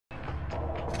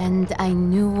And I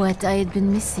knew what I had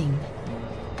been missing.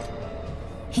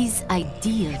 His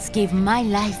ideals gave my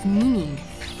life meaning.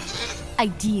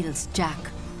 Ideals, Jack.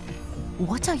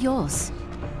 What are yours?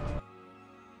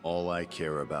 All I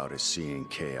care about is seeing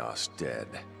Chaos dead.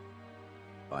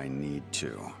 I need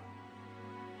to.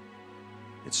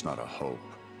 It's not a hope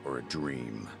or a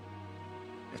dream.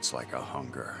 It's like a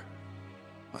hunger.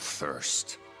 A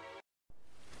thirst.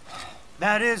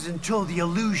 That is until the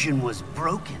illusion was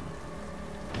broken.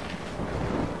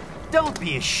 Don't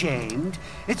be ashamed.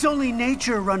 It's only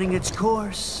nature running its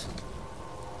course.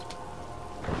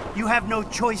 You have no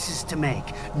choices to make,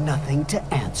 nothing to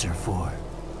answer for.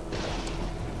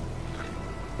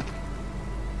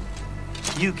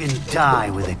 You can die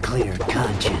with a clear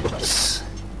conscience.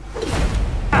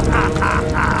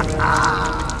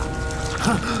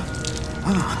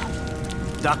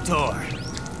 Doctor,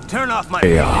 turn off my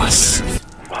Chaos.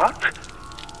 What?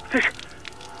 This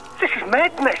is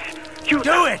madness. You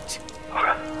do it!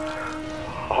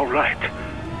 All right.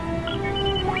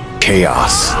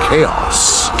 Chaos.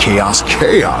 Chaos. Chaos.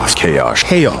 Chaos. Chaos.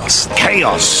 Chaos.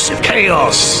 Chaos.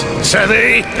 Chaos.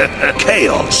 Savvy?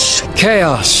 Chaos.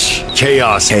 Chaos.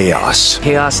 Chaos. Chaos.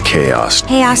 Chaos. Chaos.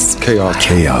 Chaos. Chaos.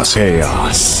 Chaos.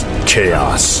 Chaos.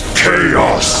 Chaos.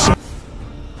 Chaos.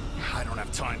 I don't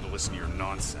have time to listen to your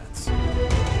nonsense.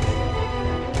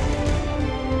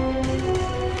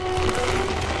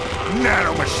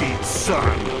 Nanomachines,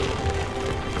 son.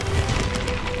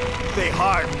 They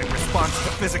harden in response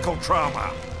to physical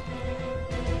trauma.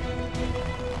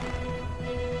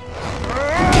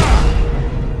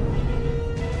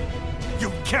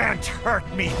 You can't hurt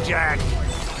me, Jack.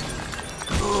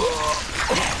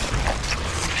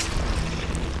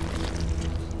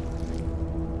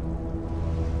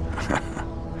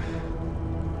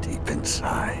 Deep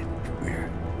inside, we're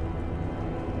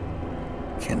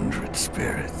kindred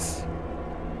spirits.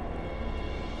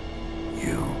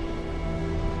 You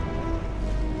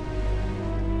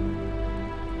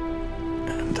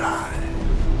and I.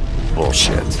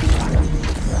 Bullshit. I'm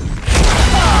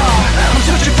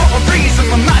searching for a reason,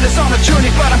 my mind is on a journey,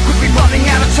 but I'm quickly running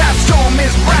out of time. Storm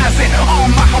is rising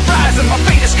on my horizon, my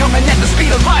fate is coming at the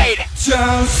speed of light.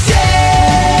 Don't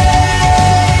stay.